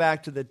 let's go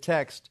back to the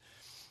text.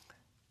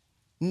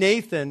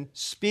 Nathan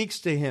speaks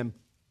to him.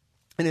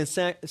 And in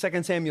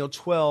 2 Samuel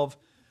 12,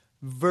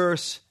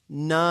 verse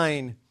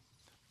 9,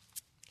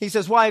 he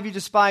says, "Why have you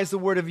despised the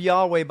word of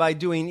Yahweh by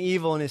doing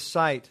evil in his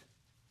sight?"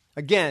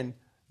 Again,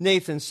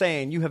 Nathan,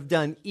 saying, you have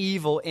done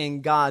evil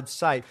in God's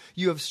sight.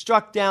 You have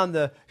struck down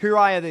the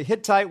Uriah the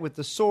Hittite with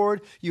the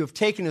sword. You have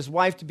taken his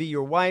wife to be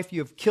your wife. You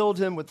have killed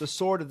him with the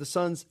sword of the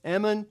sons of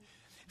Ammon.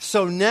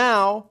 So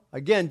now,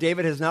 again,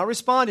 David has not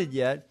responded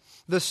yet.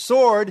 The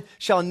sword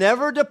shall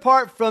never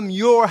depart from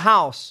your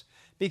house,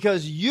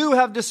 because you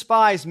have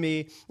despised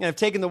me and have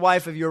taken the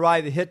wife of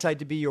Uriah the Hittite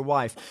to be your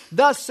wife.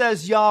 Thus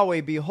says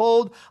Yahweh,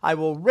 behold, I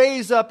will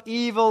raise up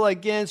evil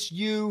against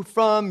you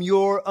from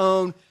your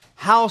own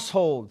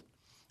household.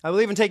 I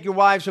will even take your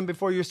wives from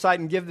before your sight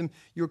and give them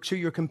to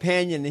your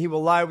companion, and he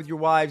will lie with your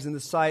wives in the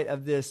sight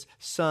of this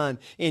sun.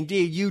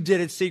 Indeed, you did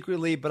it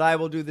secretly, but I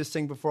will do this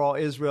thing before all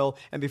Israel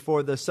and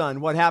before the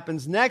sun. What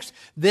happens next?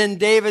 Then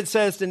David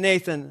says to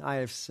Nathan, I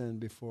have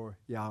sinned before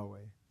Yahweh.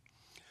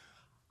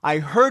 I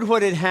heard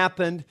what had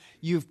happened.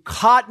 You've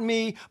caught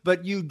me,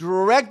 but you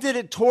directed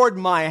it toward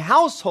my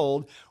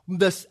household,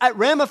 the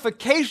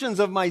ramifications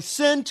of my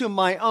sin to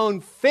my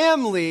own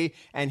family.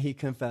 And he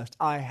confessed,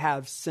 I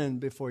have sinned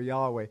before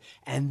Yahweh.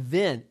 And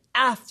then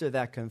after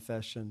that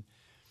confession,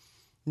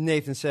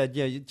 Nathan said,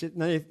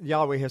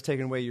 Yahweh has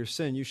taken away your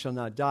sin. You shall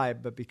not die.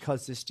 But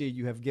because this deed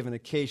you have given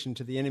occasion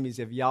to the enemies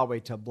of Yahweh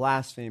to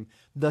blaspheme,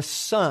 the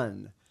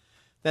son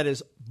that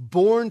is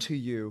born to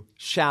you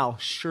shall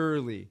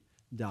surely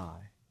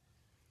die.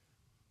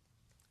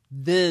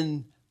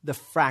 Then the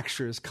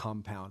fracture is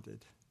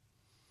compounded.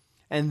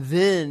 And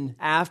then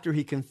after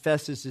he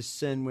confesses his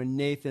sin, when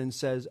Nathan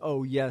says,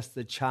 oh yes,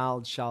 the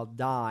child shall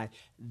die,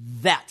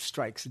 that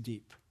strikes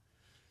deep.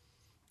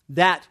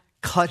 That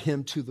cut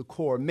him to the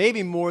core.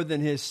 Maybe more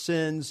than his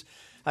sins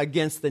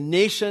against the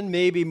nation,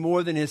 maybe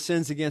more than his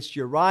sins against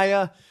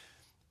Uriah.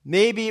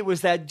 Maybe it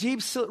was that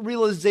deep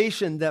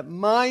realization that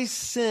my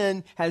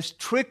sin has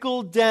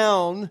trickled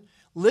down,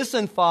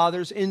 listen,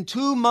 fathers,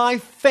 into my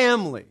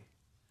family.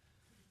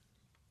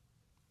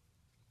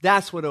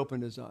 That's what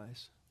opened his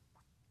eyes.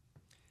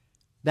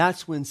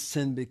 That's when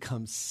sin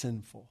becomes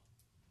sinful.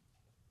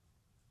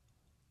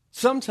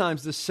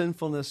 Sometimes the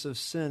sinfulness of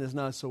sin is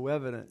not so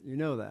evident. You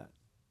know that.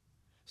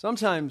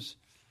 Sometimes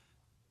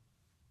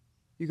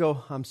you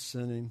go, I'm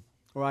sinning,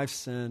 or I've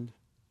sinned.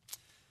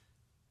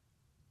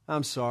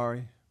 I'm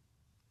sorry.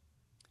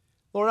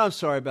 Lord, I'm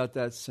sorry about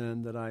that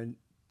sin that I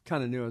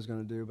kind of knew I was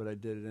going to do, but I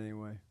did it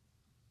anyway.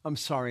 I'm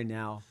sorry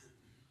now.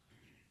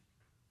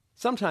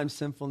 Sometimes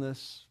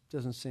sinfulness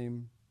doesn't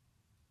seem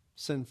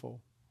sinful.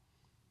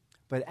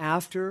 But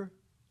after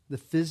the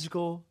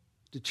physical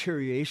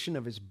deterioration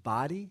of his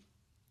body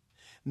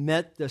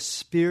met the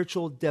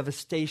spiritual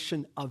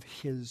devastation of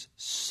his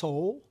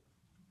soul,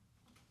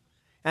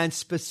 and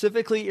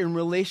specifically in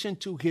relation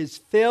to his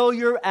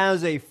failure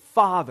as a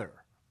father,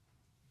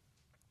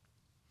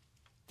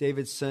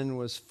 David's sin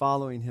was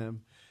following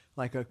him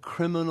like a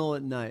criminal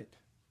at night.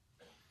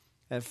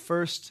 At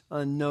first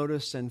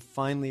unnoticed and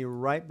finally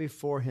right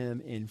before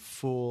him in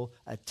full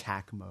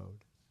attack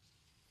mode.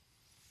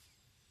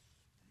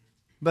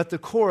 But the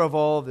core of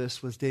all of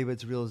this was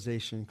David's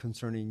realization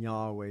concerning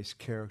Yahweh's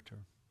character.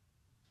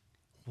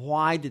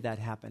 Why did that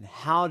happen?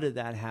 How did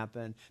that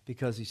happen?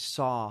 Because he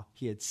saw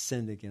he had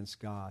sinned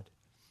against God.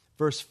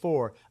 Verse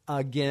 4,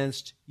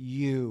 against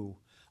you.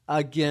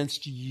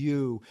 Against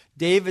you.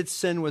 David's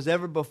sin was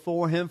ever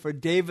before him, for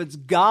David's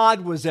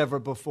God was ever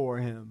before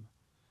him.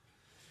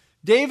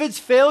 David's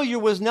failure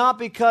was not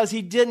because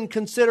he didn't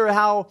consider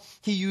how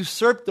he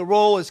usurped the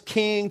role as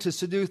king to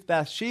seduce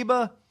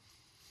Bathsheba.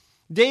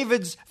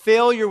 David's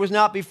failure was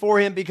not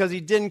before him because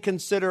he didn't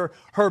consider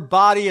her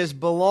body as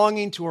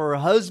belonging to her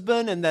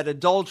husband and that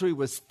adultery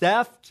was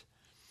theft.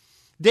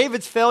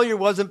 David's failure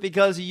wasn't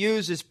because he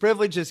used his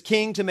privilege as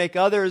king to make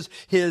others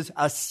his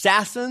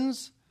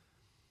assassins,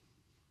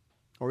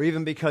 or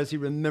even because he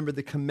remembered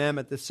the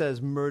commandment that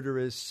says murder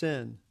is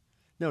sin.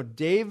 No,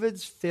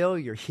 David's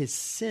failure, his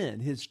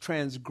sin, his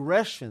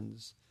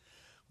transgressions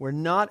were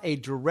not a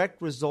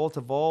direct result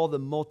of all the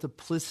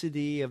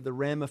multiplicity of the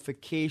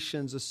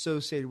ramifications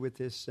associated with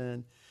his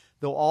sin.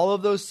 Though all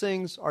of those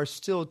things are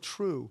still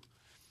true,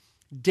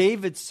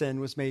 David's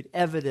sin was made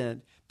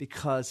evident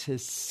because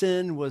his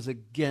sin was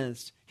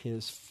against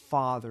his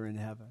Father in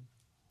heaven.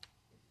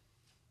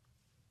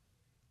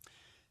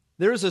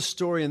 There is a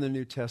story in the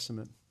New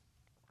Testament,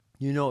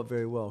 you know it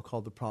very well,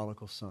 called the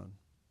prodigal son.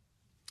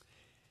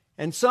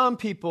 And some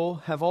people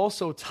have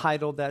also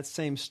titled that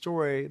same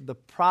story, The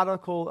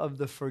Prodigal of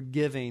the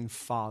Forgiving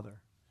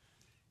Father,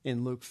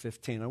 in Luke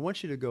 15. I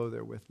want you to go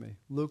there with me,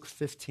 Luke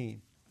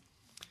 15.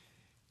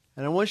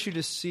 And I want you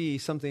to see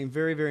something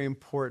very, very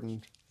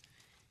important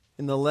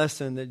in the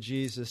lesson that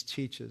Jesus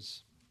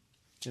teaches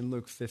in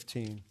Luke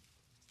 15.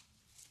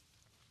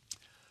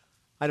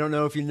 I don't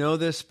know if you know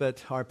this,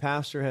 but our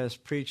pastor has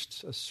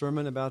preached a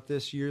sermon about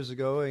this years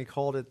ago, and he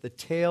called it The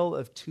Tale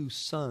of Two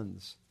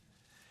Sons.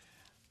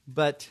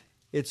 But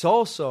it's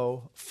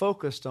also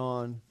focused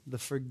on the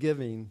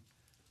forgiving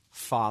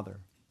father.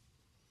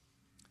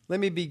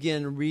 Let me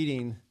begin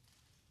reading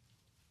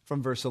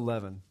from verse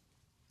 11.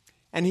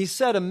 And he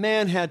said, a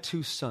man had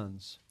two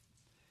sons.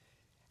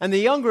 And the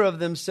younger of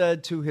them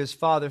said to his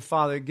father,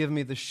 Father, give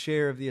me the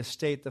share of the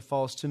estate that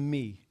falls to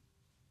me.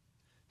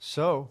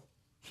 So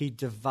he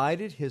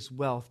divided his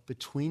wealth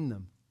between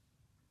them.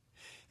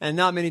 And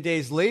not many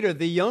days later,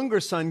 the younger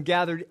son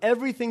gathered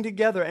everything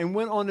together and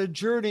went on a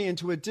journey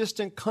into a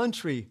distant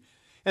country.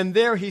 And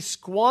there he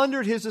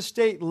squandered his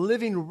estate,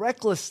 living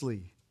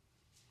recklessly.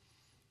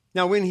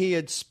 Now, when he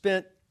had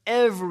spent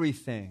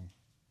everything,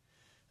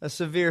 a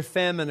severe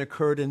famine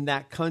occurred in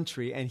that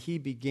country, and he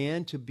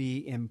began to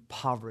be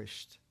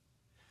impoverished.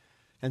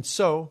 And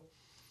so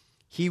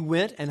he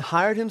went and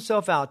hired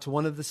himself out to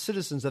one of the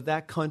citizens of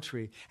that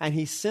country, and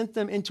he sent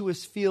them into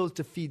his fields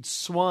to feed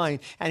swine.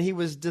 And he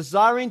was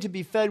desiring to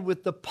be fed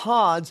with the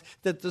pods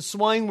that the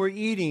swine were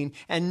eating,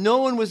 and no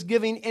one was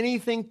giving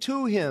anything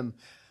to him.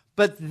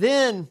 But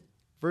then,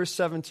 verse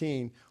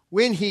 17,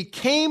 when he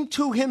came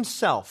to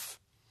himself,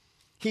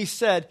 he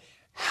said,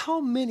 "How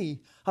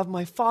many of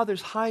my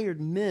father's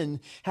hired men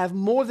have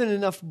more than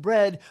enough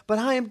bread, but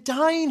I am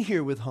dying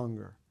here with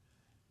hunger?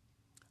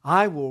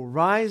 I will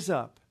rise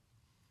up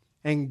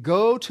and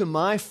go to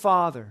my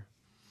father,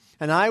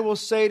 and I will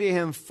say to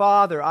him,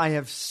 'Father, I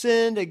have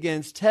sinned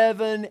against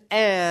heaven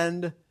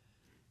and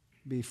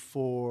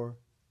before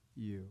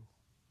you.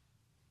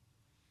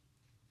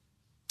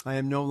 I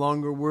am no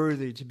longer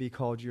worthy to be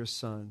called your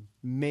son.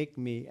 Make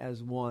me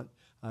as one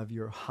of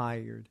your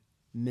hired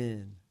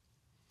men.'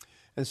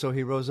 And so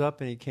he rose up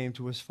and he came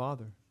to his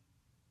father.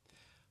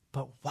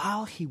 But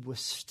while he was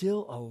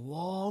still a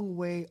long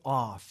way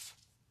off,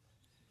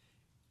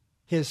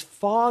 his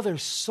father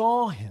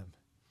saw him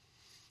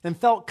and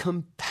felt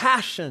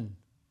compassion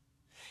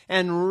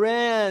and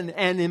ran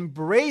and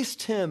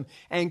embraced him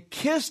and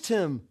kissed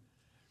him.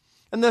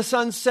 And the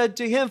son said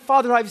to him,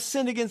 'Father, I've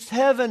sinned against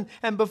heaven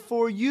and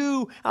before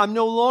you. I'm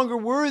no longer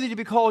worthy to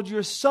be called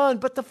your son.'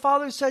 But the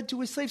father said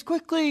to his slaves,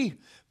 'Quickly,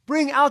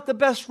 bring out the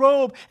best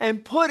robe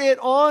and put it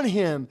on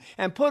him,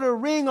 and put a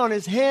ring on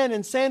his hand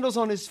and sandals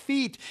on his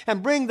feet,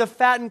 and bring the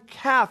fattened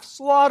calf,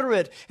 slaughter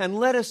it, and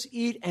let us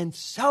eat and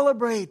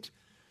celebrate.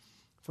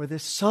 For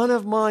this son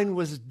of mine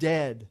was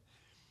dead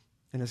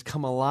and has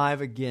come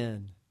alive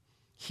again.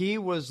 He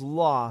was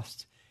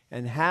lost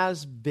and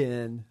has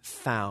been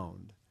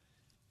found.'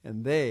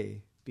 And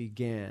they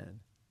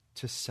began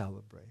to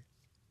celebrate."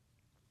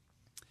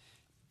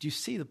 Do you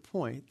see the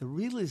point? The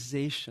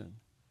realization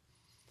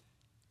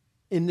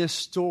in this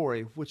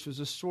story, which was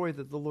a story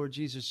that the Lord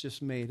Jesus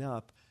just made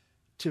up,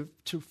 to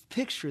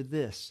picture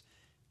this,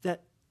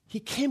 that he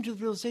came to the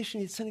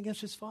realization he had sinned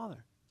against his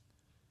father.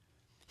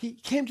 He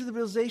came to the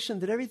realization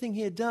that everything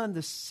he had done,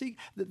 the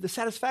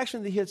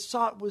satisfaction that he had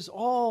sought, was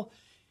all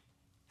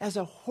as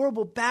a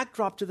horrible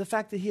backdrop to the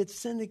fact that he had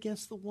sinned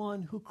against the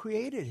one who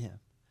created him.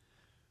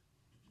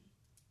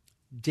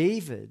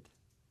 David,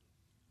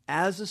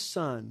 as a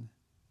son,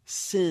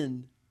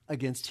 sinned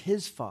against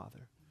his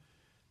father.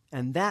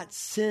 And that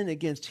sin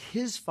against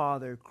his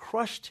father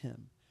crushed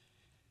him.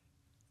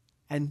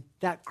 And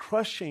that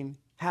crushing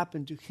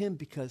happened to him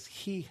because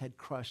he had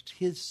crushed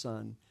his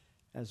son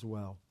as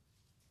well.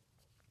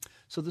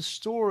 So the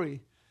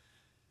story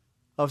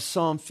of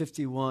Psalm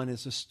 51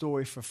 is a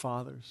story for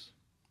fathers.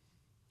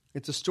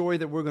 It's a story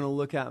that we're going to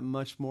look at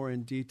much more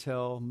in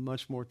detail.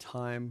 Much more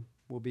time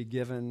will be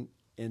given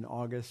in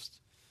August.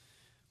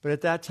 But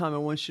at that time, I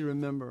want you to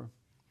remember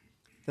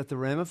that the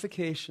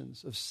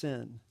ramifications of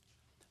sin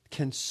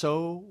can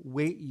so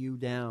weight you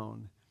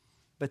down,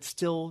 but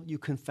still you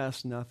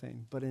confess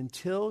nothing. But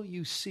until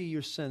you see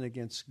your sin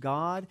against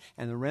God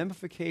and the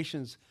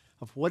ramifications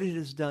of what it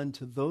has done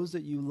to those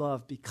that you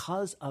love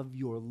because of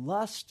your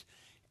lust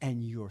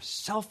and your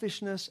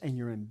selfishness and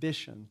your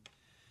ambition,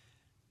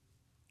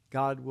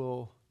 God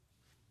will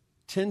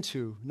tend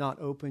to not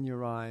open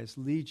your eyes,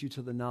 lead you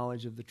to the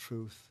knowledge of the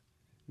truth,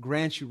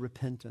 grant you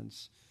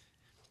repentance,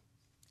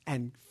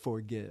 and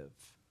forgive.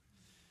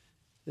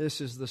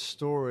 This is the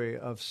story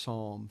of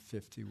Psalm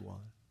 51.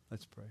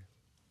 Let's pray.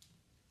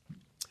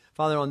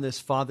 Father, on this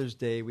Father's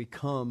Day, we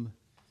come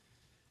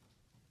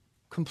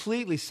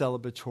completely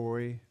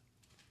celebratory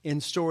in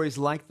stories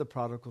like the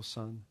prodigal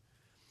son.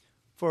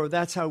 For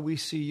that's how we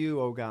see you,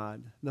 O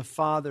God, the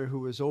Father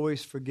who is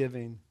always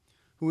forgiving,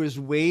 who is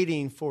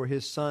waiting for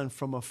his son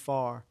from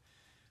afar,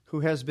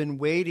 who has been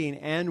waiting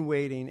and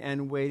waiting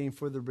and waiting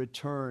for the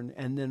return,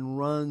 and then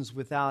runs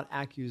without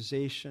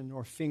accusation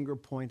or finger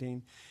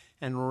pointing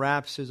and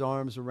wraps his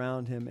arms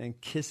around him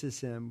and kisses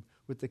him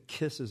with the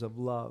kisses of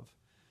love.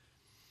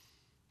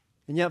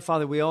 And yet,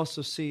 Father, we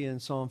also see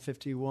in Psalm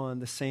 51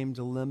 the same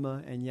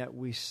dilemma, and yet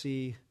we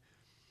see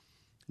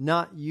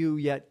not you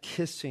yet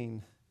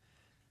kissing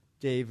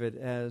David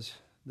as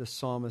the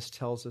psalmist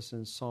tells us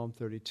in Psalm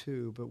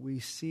 32, but we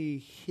see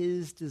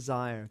his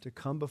desire to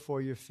come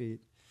before your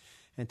feet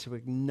and to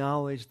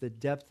acknowledge the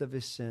depth of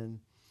his sin,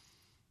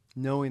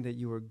 knowing that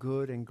you are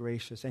good and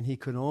gracious. And he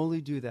can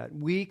only do that.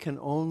 We can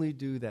only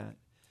do that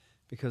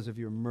because of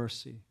your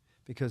mercy,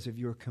 because of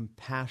your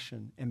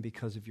compassion, and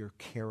because of your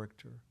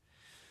character.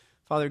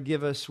 Father,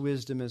 give us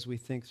wisdom as we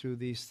think through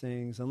these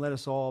things, and let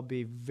us all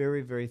be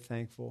very, very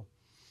thankful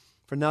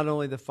for not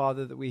only the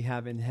Father that we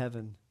have in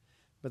heaven,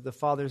 but the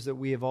fathers that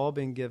we have all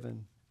been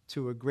given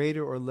to a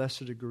greater or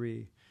lesser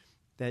degree,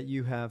 that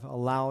you have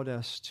allowed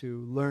us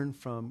to learn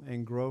from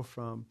and grow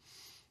from,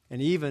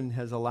 and even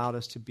has allowed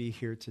us to be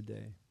here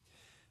today.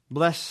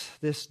 Bless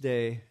this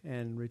day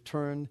and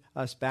return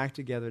us back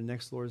together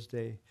next Lord's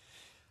Day,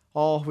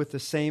 all with the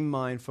same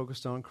mind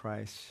focused on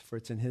Christ, for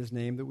it's in His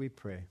name that we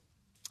pray.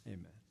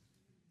 Amen.